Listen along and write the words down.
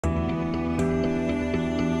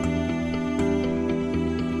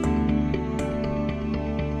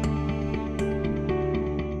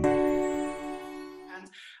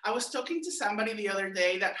I was talking to somebody the other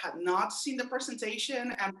day that had not seen the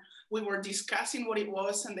presentation, and we were discussing what it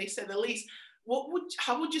was, and they said, Elise,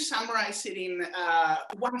 how would you summarize it in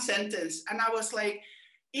one sentence? And I was like,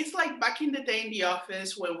 it's like back in the day in the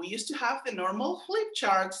office when we used to have the normal flip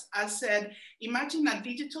charts. I said, imagine a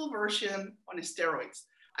digital version on steroids.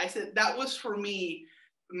 I said, that was for me,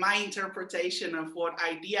 my interpretation of what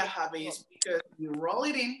IdeaHub is, because you roll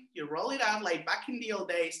it in, you roll it out like back in the old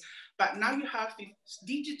days, but now you have this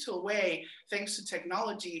digital way thanks to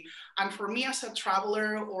technology. And for me as a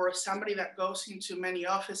traveler or somebody that goes into many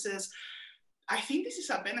offices, I think this is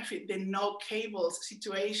a benefit, the no cables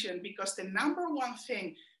situation, because the number one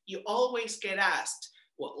thing you always get asked,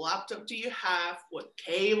 what laptop do you have? What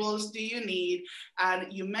cables do you need?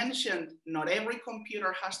 And you mentioned not every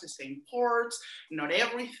computer has the same ports, not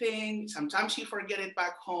everything. Sometimes you forget it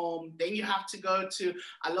back home. Then you have to go to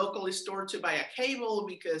a local store to buy a cable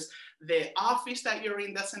because the office that you're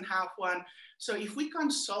in doesn't have one. So if we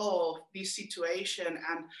can solve this situation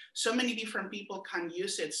and so many different people can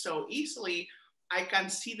use it so easily, I can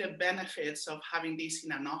see the benefits of having this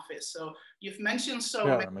in an office. So you've mentioned so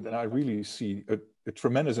many. I mean, and I really see a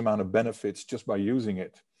tremendous amount of benefits just by using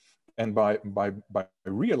it, and by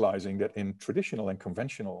realizing that in traditional and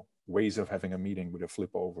conventional ways of having a meeting with a flip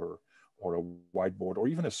over or a whiteboard or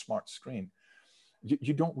even a smart screen,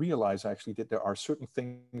 you don't realize actually that there are certain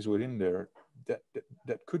things within there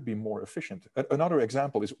that could be more efficient. Another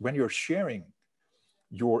example is when you're sharing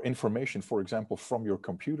your information, for example, from your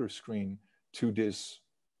computer screen to this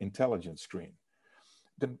intelligence screen.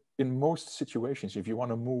 Then in most situations, if you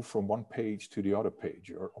want to move from one page to the other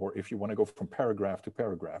page, or if you want to go from paragraph to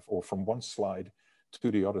paragraph, or from one slide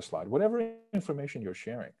to the other slide, whatever information you're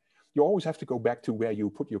sharing, you always have to go back to where you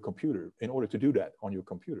put your computer in order to do that on your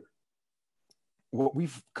computer. What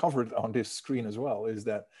we've covered on this screen as well is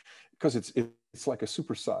that, because it's like a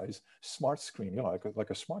supersized smart screen, you know, like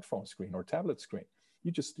a smartphone screen or tablet screen. You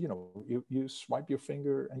just, you swipe your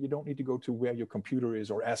finger and you don't need to go to where your computer is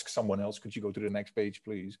or ask someone else, could you go to the next page,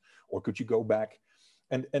 please? Or could you go back?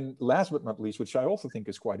 And last but not least, which I also think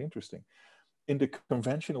is quite interesting, in the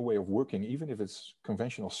conventional way of working, even if it's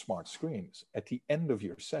conventional smart screens, at the end of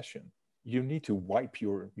your session, you need to wipe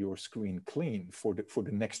your screen clean for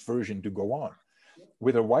the next version to go on.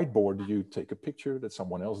 With a whiteboard, you take a picture that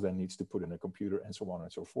someone else then needs to put in a computer and so on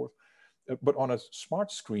and so forth. But on a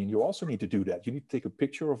smart screen, you also need to do that. You need to take a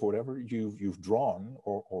picture of whatever you've drawn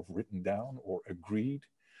or written down or agreed,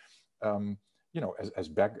 as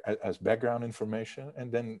background information,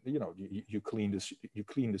 and then you clean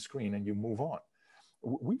the screen and you move on.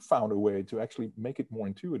 We found a way to actually make it more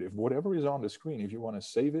intuitive. Whatever is on the screen, if you want to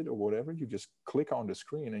save it or whatever, you just click on the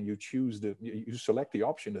screen and you select the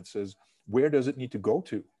option that says, where does it need to go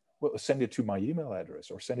to? Well, send it to my email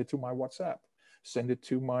address, or send it to my WhatsApp, send it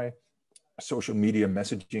to my social media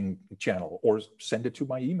messaging channel, or send it to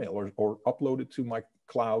my email, or upload it to my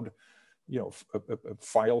cloud, a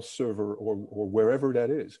file server, or wherever that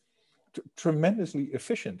is. Tremendously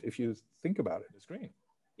efficient if you think about it, the screen.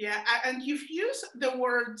 Yeah, and you've used the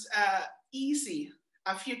words easy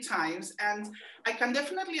a few times, and I can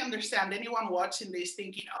definitely understand anyone watching this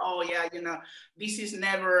thinking, oh yeah, this is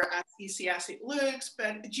never as easy as it looks.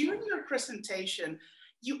 But during your presentation,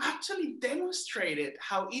 you actually demonstrated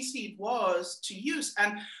how easy it was to use.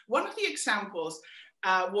 And one of the examples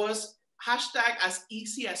was hashtag as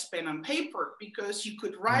easy as pen and paper, because you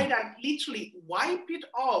could write and literally wipe it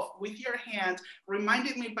off with your hand.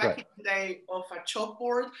 Reminded me back in the day of a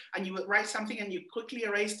chalkboard, and you would write something and you quickly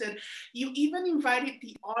erased it. You even invited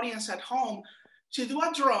the audience at home to do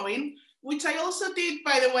a drawing, which I also did,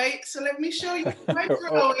 by the way. So let me show you my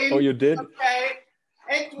drawing. Oh, you did? Okay.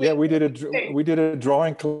 Edwin. Yeah, we did a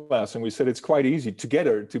drawing class, and we said it's quite easy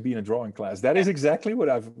together to be in a drawing class. That is exactly what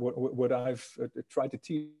I've tried to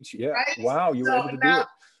teach. Yeah, right? Wow, you were able to do it.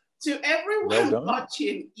 To everyone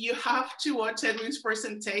watching, you have to watch Edwin's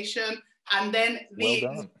presentation, and then this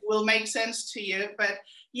will make sense to you. But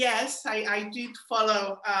yes, I did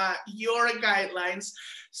follow your guidelines.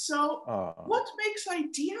 So what makes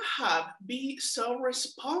IdeaHub be so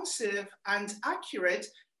responsive and accurate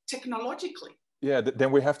technologically? Yeah,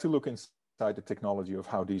 then we have to look inside the technology of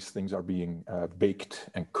how these things are being baked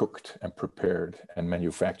and cooked and prepared and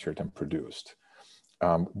manufactured and produced.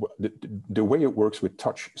 The way it works with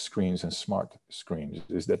touch screens and smart screens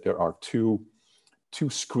is that there are two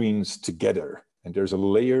screens together, and there's a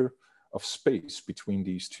layer of space between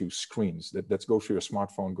these two screens that goes for your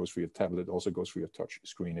smartphone, goes for your tablet, also goes for your touch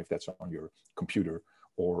screen if that's on your computer,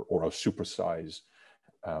 or a supersize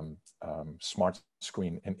smart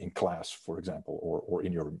screen in class, for example, or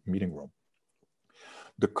in your meeting room.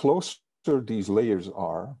 The closer these layers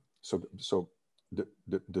are, so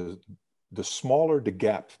the smaller the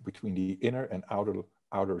gap between the inner and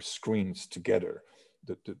outer screens together,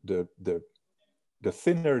 the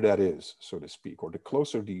thinner that is, so to speak, or the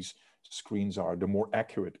closer these screens are, the more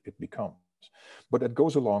accurate it becomes. But that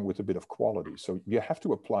goes along with a bit of quality. So you have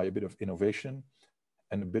to apply a bit of innovation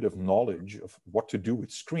and a bit of knowledge of what to do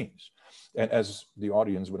with screens. And as the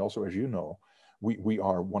audience, but also as you know, we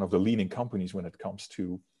are one of the leading companies when it comes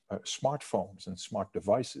to smartphones and smart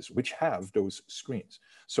devices, which have those screens.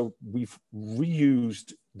 So we've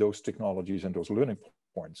reused those technologies and those learning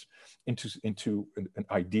points into an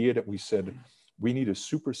idea that we said, we need a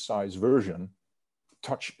supersized version,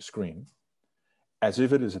 touch screen, as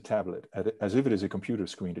if it is a tablet, as if it is a computer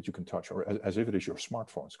screen that you can touch, or as if it is your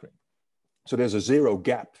smartphone screen. So there's a zero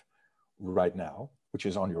gap right now, which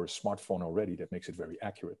is on your smartphone already, that makes it very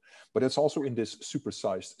accurate. But it's also in this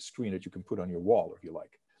supersized screen that you can put on your wall if you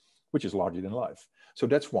like, which is larger than life. So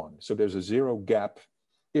that's one. So there's a zero gap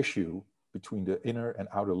issue between the inner and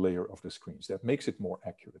outer layer of the screens that makes it more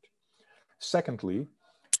accurate. Secondly,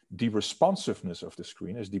 the responsiveness of the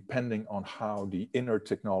screen is depending on how the inner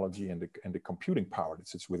technology and the computing power that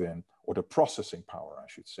sits within, or the processing power, I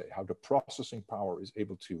should say, how the processing power is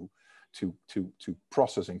able to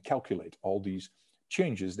process and calculate all these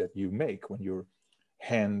changes that you make when your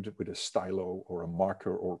hand with a stylo or a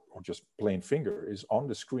marker or just plain finger is on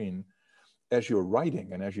the screen as you're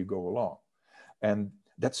writing and as you go along. And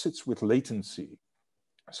that sits with latency.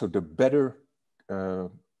 So the better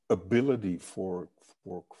ability for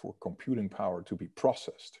computing power to be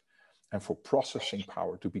processed and for processing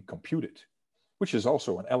power to be computed, which is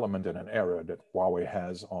also an element and an area that Huawei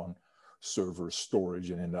has on server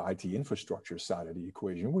storage and in the IT infrastructure side of the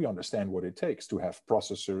equation. We understand what it takes to have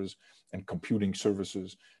processors and computing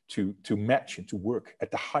services to match and to work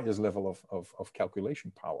at the highest level of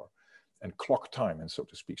calculation power and clock time, and so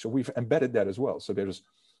to speak. So we've embedded that as well. So there's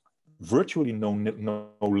virtually no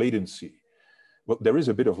latency. Well, there is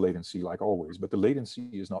a bit of latency, like always, but the latency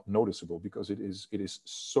is not noticeable because it is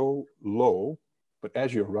so low. But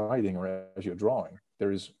as you're writing or as you're drawing,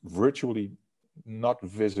 there is virtually not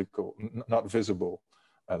visible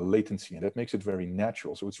latency, and that makes it very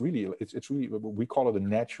natural. So it's really we call it a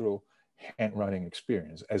natural handwriting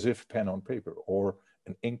experience, as if pen on paper or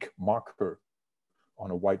an ink marker on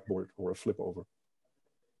a whiteboard or a flip over.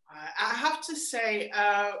 I have to say,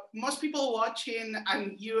 most people watching,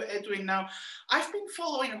 and you, Edwin, now, I've been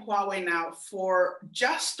following Huawei now for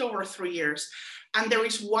just over 3 years. And there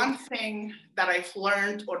is one thing that I've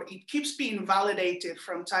learned, or it keeps being validated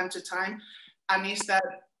from time to time, and is that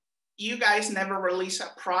you guys never release a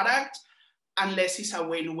product unless it's a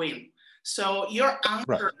win-win. So your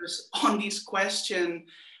answers on this question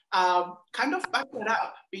kind of back it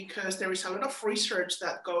up, because there is a lot of research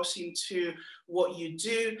that goes into what you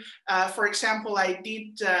do. For example, I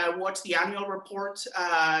did watch the annual report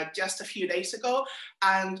just a few days ago,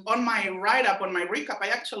 and on my write-up, on my recap, I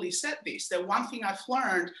actually said this. The one thing I've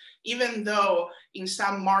learned, even though in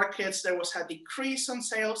some markets there was a decrease on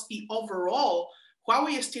sales, the overall,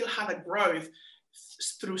 Huawei still had a growth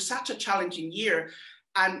through such a challenging year.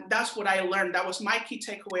 And that's what I learned. That was my key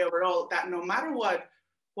takeaway overall, that no matter what,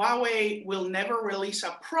 Huawei will never release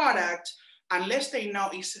a product unless they know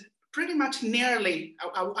it's pretty much nearly,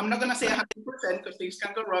 I'm not going to say 100% because things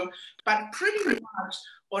can go wrong, but pretty much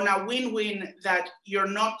on a win-win, that you're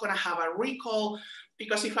not going to have a recall.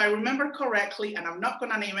 Because if I remember correctly, and I'm not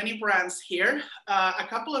going to name any brands here, a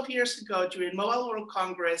couple of years ago during Mobile World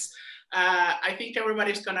Congress, I think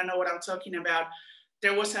everybody's going to know what I'm talking about.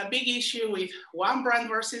 There was a big issue with one brand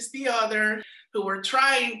versus the other, who were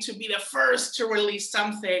trying to be the first to release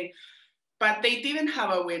something, but they didn't have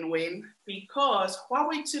a win-win because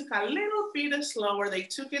Huawei took a little bit slower. They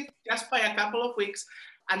took it just by a couple of weeks,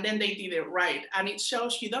 and then they did it right. And it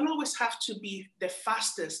shows you don't always have to be the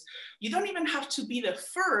fastest. You don't even have to be the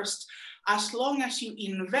first, as long as you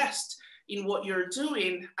invest in what you're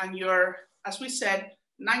doing and you're, as we said,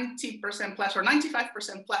 90% plus or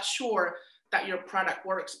 95% plus sure that your product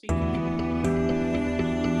works.